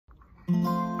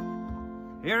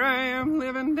Here I am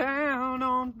living down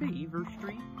on Beaver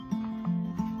Street.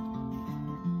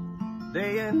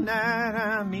 Day and night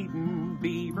I'm eating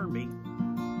beaver meat.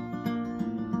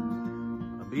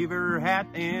 A beaver hat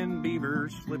and beaver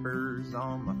slippers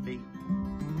on my feet,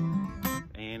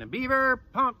 and a beaver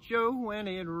poncho when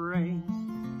it rains.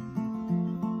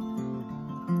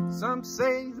 Some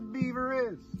say the beaver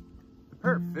is the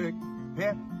perfect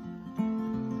pet.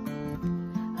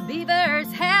 A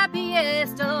beaver's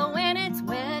happiest when it's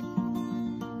wet.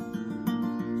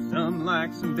 Some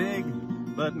like them big,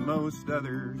 but most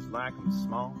others like them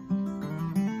small.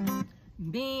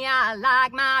 Me, I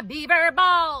like my beaver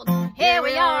bald. Here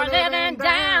we are living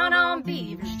down on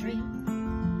Beaver Street.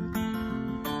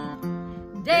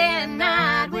 Day and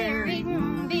night we're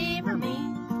eating beaver meat.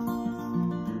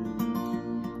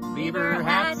 Beaver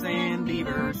hats and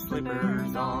beaver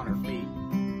slippers on our feet,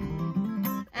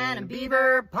 and a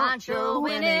beaver poncho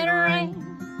when it rains.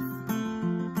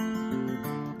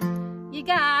 You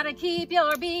gotta keep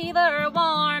your beaver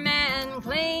warm and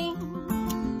clean.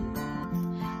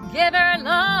 Give her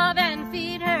love and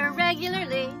feed her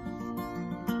regularly.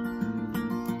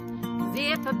 'Cause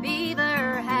if a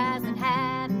beaver hasn't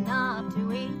had enough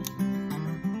to eat,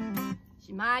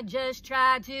 she might just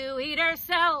try to eat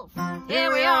herself.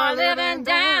 Here we are living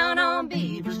down on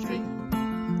Beaver Street.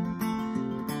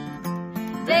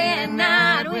 Day and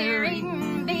night we're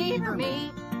eating beaver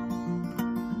meat.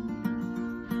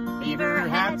 Beaver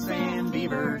hats and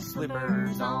beaver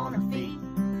slippers on her feet,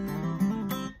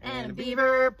 and a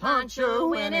beaver poncho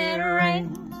when it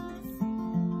rains.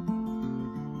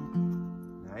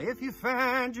 Now if you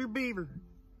find your beaver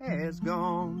has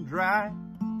gone dry,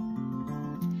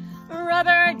 rub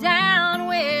her down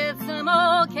with some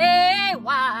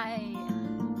OKY.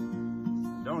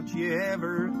 don't you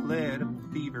ever let a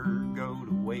beaver go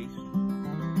to waste.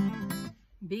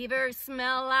 Beavers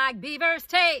smell like beavers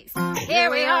taste. Here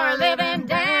we are living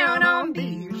down on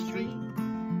Beaver Street.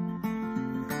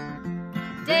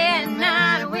 Day and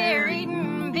night we're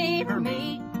eating beaver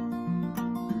meat.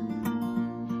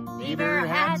 Beaver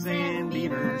hats and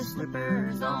beaver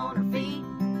slippers on her feet,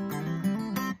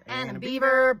 and a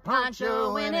beaver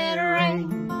poncho when it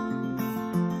rains.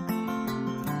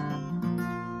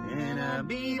 And a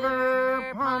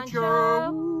beaver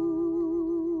poncho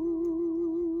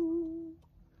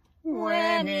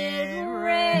when it